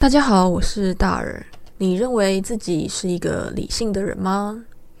大家好，我是大耳。你认为自己是一个理性的人吗？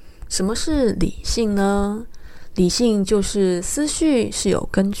什么是理性呢？理性就是思绪是有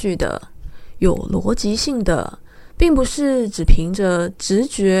根据的，有逻辑性的，并不是只凭着直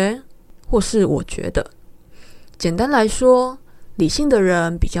觉或是我觉得。简单来说，理性的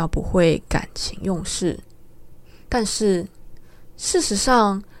人比较不会感情用事，但是事实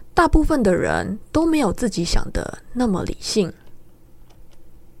上，大部分的人都没有自己想的那么理性。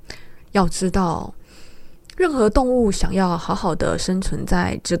要知道，任何动物想要好好的生存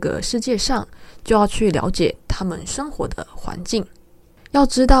在这个世界上，就要去了解它们生活的环境，要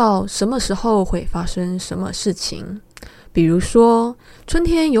知道什么时候会发生什么事情。比如说，春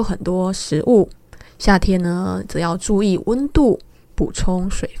天有很多食物，夏天呢则要注意温度，补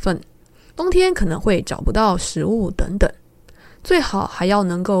充水分，冬天可能会找不到食物等等。最好还要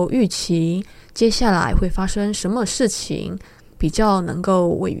能够预期接下来会发生什么事情，比较能够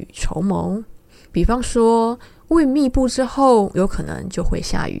未雨绸缪。比方说，乌云密布之后有可能就会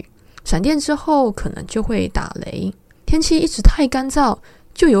下雨，闪电之后可能就会打雷，天气一直太干燥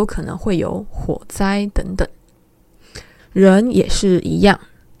就有可能会有火灾等等。人也是一样，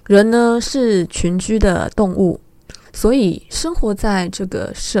人呢是群居的动物，所以生活在这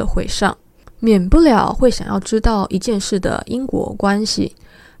个社会上，免不了会想要知道一件事的因果关系，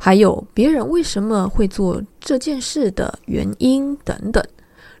还有别人为什么会做这件事的原因等等。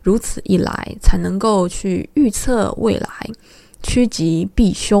如此一来，才能够去预测未来，趋吉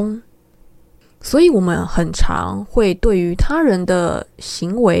避凶。所以我们很常会对于他人的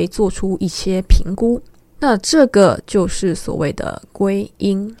行为做出一些评估，那这个就是所谓的归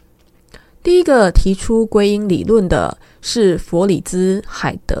因。第一个提出归因理论的是佛里兹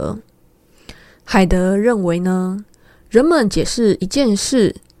海德。海德认为呢，人们解释一件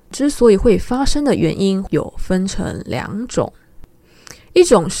事之所以会发生的原因有分成两种，一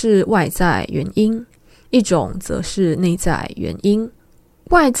种是外在原因，一种则是内在原因。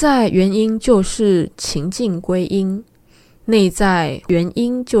外在原因就是情境归因，内在原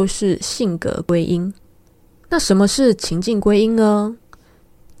因就是性格归因。那什么是情境归因呢？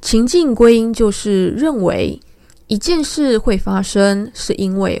情境归因就是认为一件事会发生是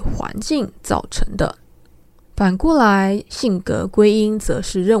因为环境造成的。反过来，性格归因则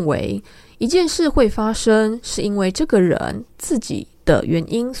是认为一件事会发生是因为这个人自己的原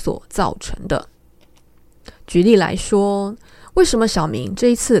因所造成的。举例来说，为什么小明这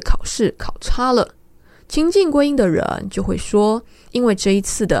一次考试考差了？情境归因的人就会说，因为这一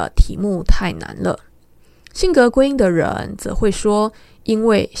次的题目太难了。性格归因的人则会说，因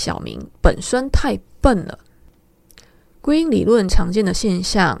为小明本身太笨了。归因理论常见的现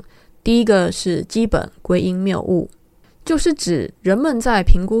象，第一个是基本归因谬误，就是指人们在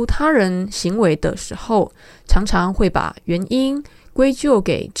评估他人行为的时候，常常会把原因归咎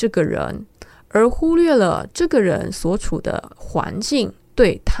给这个人，而忽略了这个人所处的环境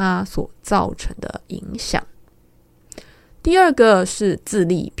对他所造成的影响。第二个是自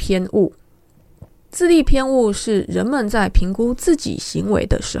利偏误。自利偏误是人们在评估自己行为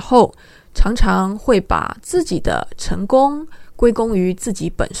的时候，常常会把自己的成功归功于自己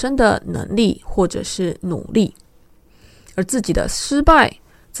本身的能力或者是努力，而自己的失败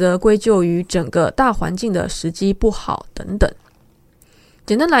则归咎于整个大环境的时机不好等等。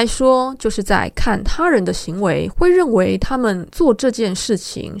简单来说，就是在看他人的行为，会认为他们做这件事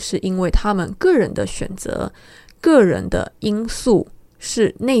情是因为他们个人的选择，个人的因素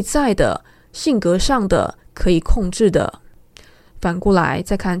是内在的、性格上的、可以控制的。反过来，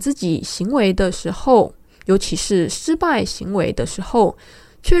在看自己行为的时候，尤其是失败行为的时候，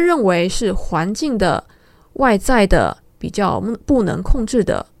却认为是环境的、外在的、比较不能控制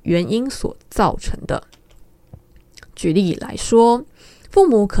的原因所造成的。举例来说，父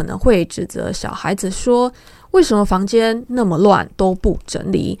母可能会指责小孩子说，为什么房间那么乱都不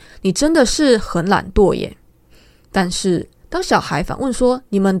整理？你真的是很懒惰耶。但是当小孩反问说，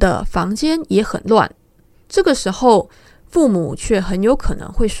你们的房间也很乱，这个时候父母却很有可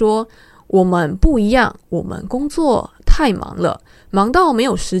能会说，我们不一样，我们工作太忙了，忙到没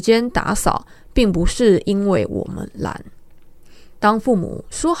有时间打扫，并不是因为我们懒。当父母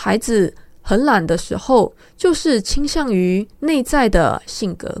说孩子很懒的时候，就是倾向于内在的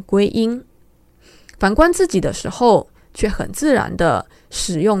性格归因。反观自己的时候，却很自然的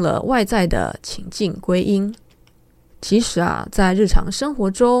使用了外在的情境归因。其实在日常生活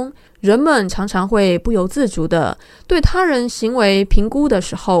中，人们常常会不由自主的对他人行为评估的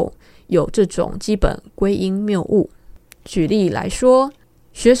时候，有这种基本归因谬误。举例来说，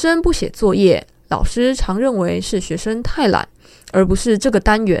学生不写作业，老师常认为是学生太懒，而不是这个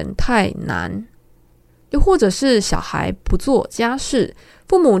单元太难。又或者是小孩不做家事，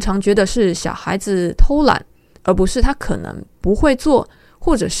父母常觉得是小孩子偷懒，而不是他可能不会做，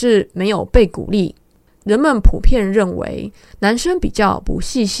或者是没有被鼓励。人们普遍认为男生比较不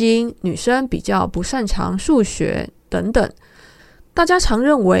细心，女生比较不擅长数学等等。大家常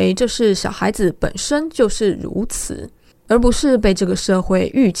认为这是小孩子本身就是如此，而不是被这个社会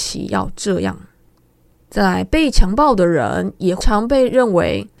预期要这样。再来，被强暴的人也常被认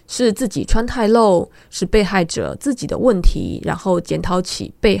为是自己穿太露，是被害者自己的问题，然后检讨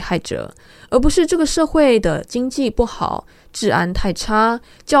起被害者，而不是这个社会的经济不好、治安太差、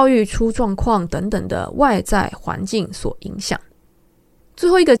教育出状况等等的外在环境所影响。最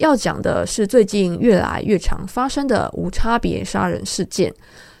后一个要讲的是最近越来越常发生的无差别杀人事件。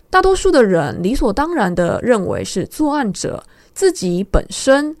大多数的人理所当然地认为是作案者自己本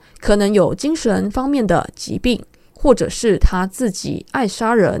身可能有精神方面的疾病，或者是他自己爱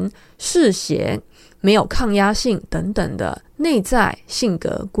杀人、嗜血、没有抗压性等等的内在性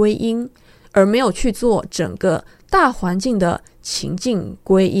格归因，而没有去做整个大环境的情境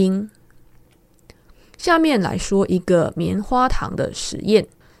归因。下面来说一个棉花糖的实验，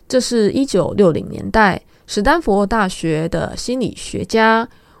这是1960年代史丹佛大学的心理学家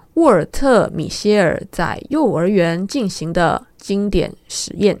沃尔特·米歇尔在幼儿园进行的经典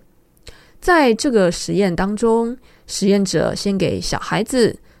实验。在这个实验当中，实验者先给小孩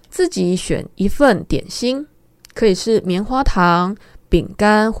子自己选一份点心，可以是棉花糖、饼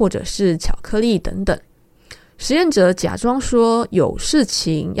干或者是巧克力等等。实验者假装说有事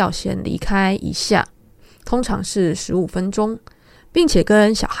情要先离开一下，通常是15分钟，并且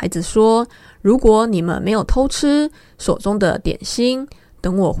跟小孩子说，如果你们没有偷吃手中的点心，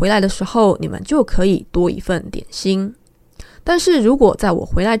等我回来的时候，你们就可以多一份点心。但是如果在我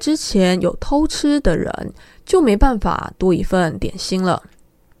回来之前有偷吃的人，就没办法多一份点心了。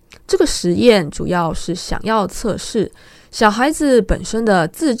这个实验主要是想要测试小孩子本身的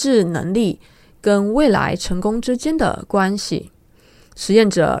自制能力跟未来成功之间的关系。实验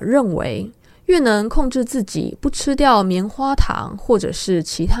者认为，越能控制自己不吃掉棉花糖或者是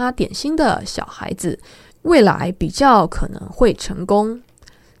其他点心的小孩子，未来比较可能会成功。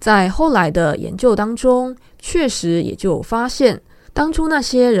在后来的研究当中，确实也就发现，当初那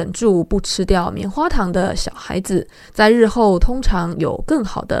些忍住不吃掉棉花糖的小孩子，在日后通常有更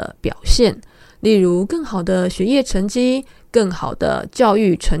好的表现，例如更好的学业成绩、更好的教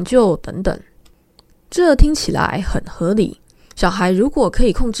育成就等等。这听起来很合理。小孩如果可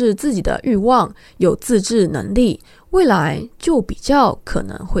以控制自己的欲望，有自制能力，未来就比较可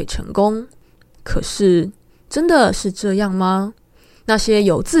能会成功。可是，真的是这样吗？那些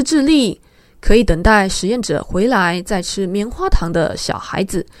有自制力，可以等待实验者回来再吃棉花糖的小孩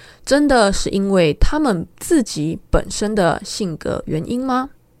子，真的是因为他们自己本身的性格原因吗？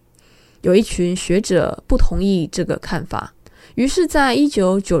有一群学者不同意这个看法，于是在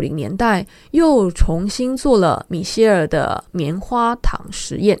1990年代又重新做了米歇尔的棉花糖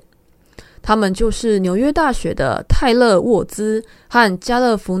实验。他们就是纽约大学的泰勒沃兹和加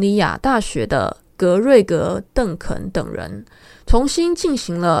勒福尼亚大学的格瑞格邓肯等人，重新进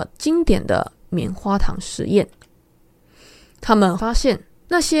行了经典的棉花糖实验。他们发现，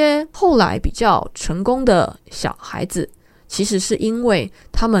那些后来比较成功的小孩子，其实是因为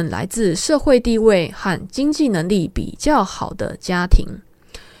他们来自社会地位和经济能力比较好的家庭，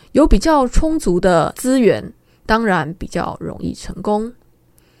有比较充足的资源，当然比较容易成功。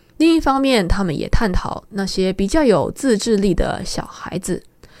另一方面，他们也探讨那些比较有自制力的小孩子，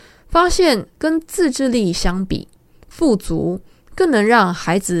发现跟自制力相比，富足更能让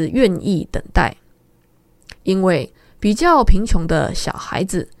孩子愿意等待。因为比较贫穷的小孩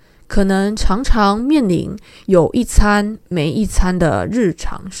子可能常常面临有一餐没一餐的日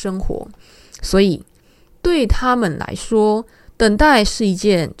常生活，所以对他们来说，等待是一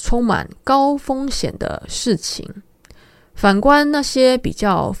件充满高风险的事情。反观那些比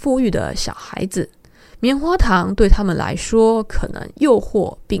较富裕的小孩子，棉花糖对他们来说可能诱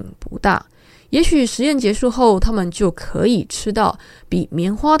惑并不大，也许实验结束后，他们就可以吃到比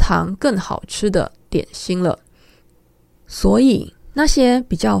棉花糖更好吃的点心了。所以那些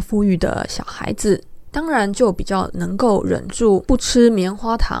比较富裕的小孩子，当然就比较能够忍住不吃棉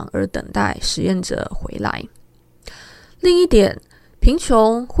花糖而等待实验者回来。另一点，贫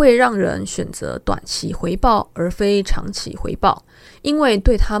穷会让人选择短期回报而非长期回报，因为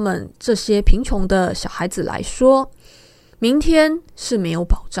对他们这些贫穷的小孩子来说，明天是没有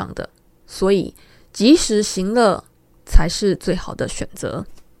保障的，所以及时行乐才是最好的选择。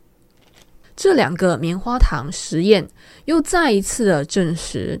这两个棉花糖实验又再一次的证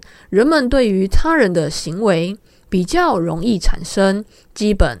实，人们对于他人的行为比较容易产生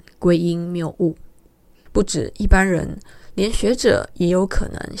基本归因谬误。不止一般人，连学者也有可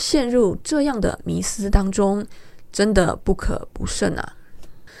能陷入这样的迷思当中，真的不可不慎啊。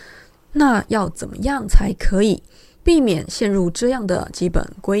那要怎么样才可以避免陷入这样的基本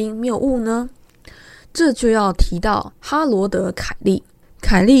归因谬误呢？这就要提到哈罗德·凯利。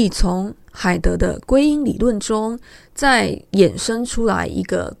凯利从海德的归因理论中再衍生出来一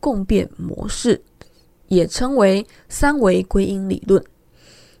个共变模式，也称为三维归因理论。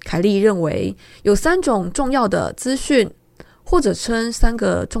凯利认为有3种重要的资讯，或者称3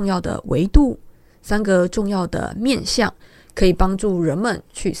个重要的维度，3个重要的面向，可以帮助人们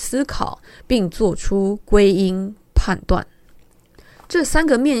去思考并做出归因判断。这3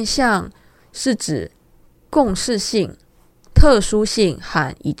个面向是指共识性、特殊性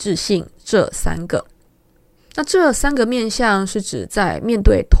和一致性这3个。那这3个面向是指在面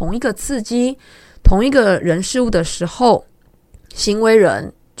对同一个刺激、同一个人事物的时候，行为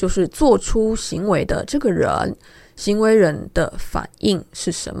人就是做出行为的这个人，行为人的反应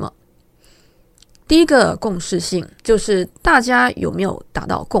是什么？第一个共识性，就是大家有没有达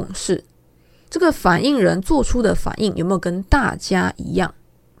到共识，这个反应人做出的反应有没有跟大家一样，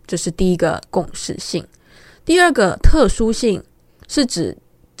这是第一个共识性。第二个特殊性，是指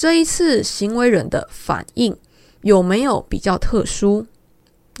这一次行为人的反应有没有比较特殊，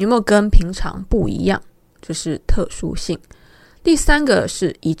有没有跟平常不一样，这是特殊性。第3个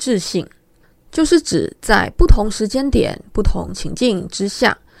是一致性，就是指在不同时间点、不同情境之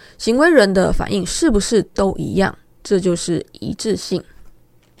下，行为人的反应是不是都一样，这就是一致性。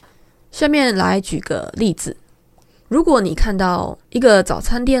下面来举个例子，如果你看到一个早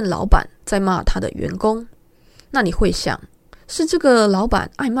餐店老板在骂他的员工，那你会想，是这个老板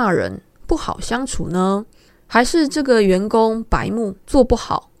爱骂人，不好相处呢？还是这个员工白目，做不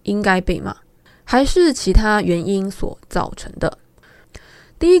好，应该被骂？还是其他原因所造成的？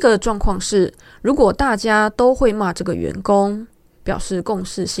第一个状况是，如果大家都会骂这个员工，表示共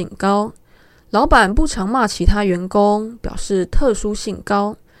识性高；老板不常骂其他员工，表示特殊性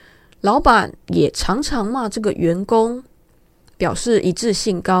高；老板也常常骂这个员工，表示一致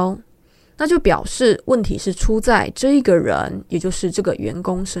性高。那就表示问题是出在这一个人，也就是这个员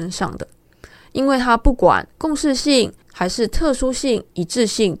工身上的，因为他不管共识性还是特殊性、一致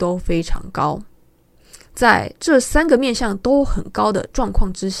性都非常高。在这3个面向都很高的状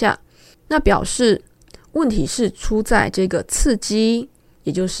况之下，那表示问题是出在这个刺激，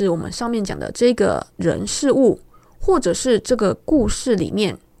也就是我们上面讲的这个人事物，或者是这个故事里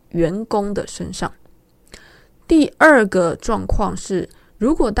面员工的身上。第2个状况是，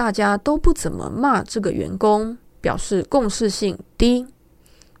如果大家都不怎么骂这个员工，表示共识性低；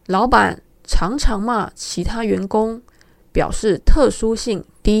老板常常骂其他员工，表示特殊性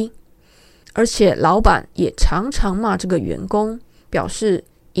低；而且老板也常常骂这个员工，表示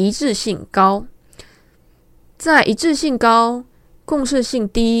一致性高。在一致性高、共识性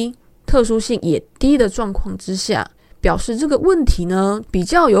低、特殊性也低的状况之下，表示这个问题呢，比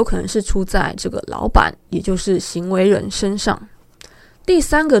较有可能是出在这个老板，也就是行为人身上。第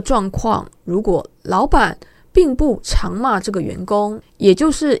3个状况，如果老板并不常骂这个员工，也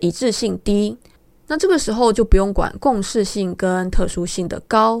就是一致性低，那这个时候就不用管共识性跟特殊性的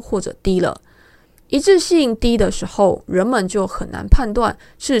高或者低了。一致性低的时候，人们就很难判断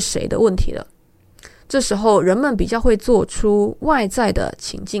是谁的问题了。这时候人们比较会做出外在的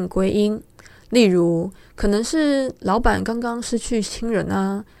情境归因，例如可能是老板刚刚失去亲人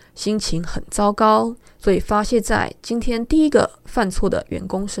啊，心情很糟糕，所以发泄在今天第一个犯错的员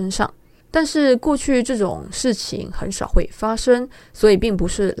工身上。但是过去这种事情很少会发生，所以并不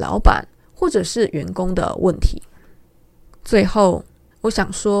是老板或者是员工的问题。最后我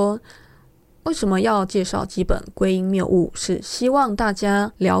想说，为什么要介绍基本归因谬误，是希望大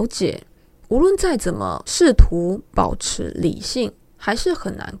家了解，无论再怎么试图保持理性，还是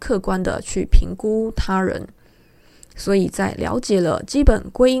很难客观的去评估他人。所以在了解了基本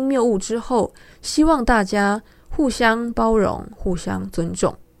归因谬误之后，希望大家互相包容，互相尊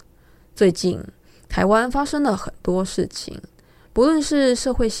重。最近台湾发生了很多事情，不论是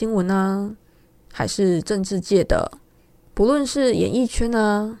社会新闻啊，还是政治界的，不论是演艺圈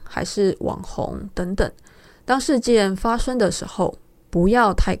啊，还是网红等等，当事件发生的时候，不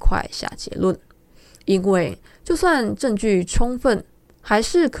要太快下结论，因为就算证据充分，还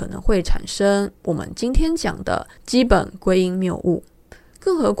是可能会产生我们今天讲的基本归因谬误。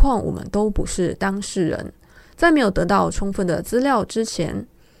更何况我们都不是当事人，在没有得到充分的资料之前，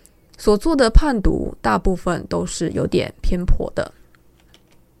所做的判读大部分都是有点偏颇的。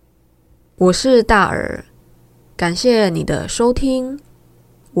我是大耳，感谢你的收听，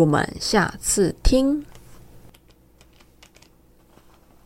我们下次听。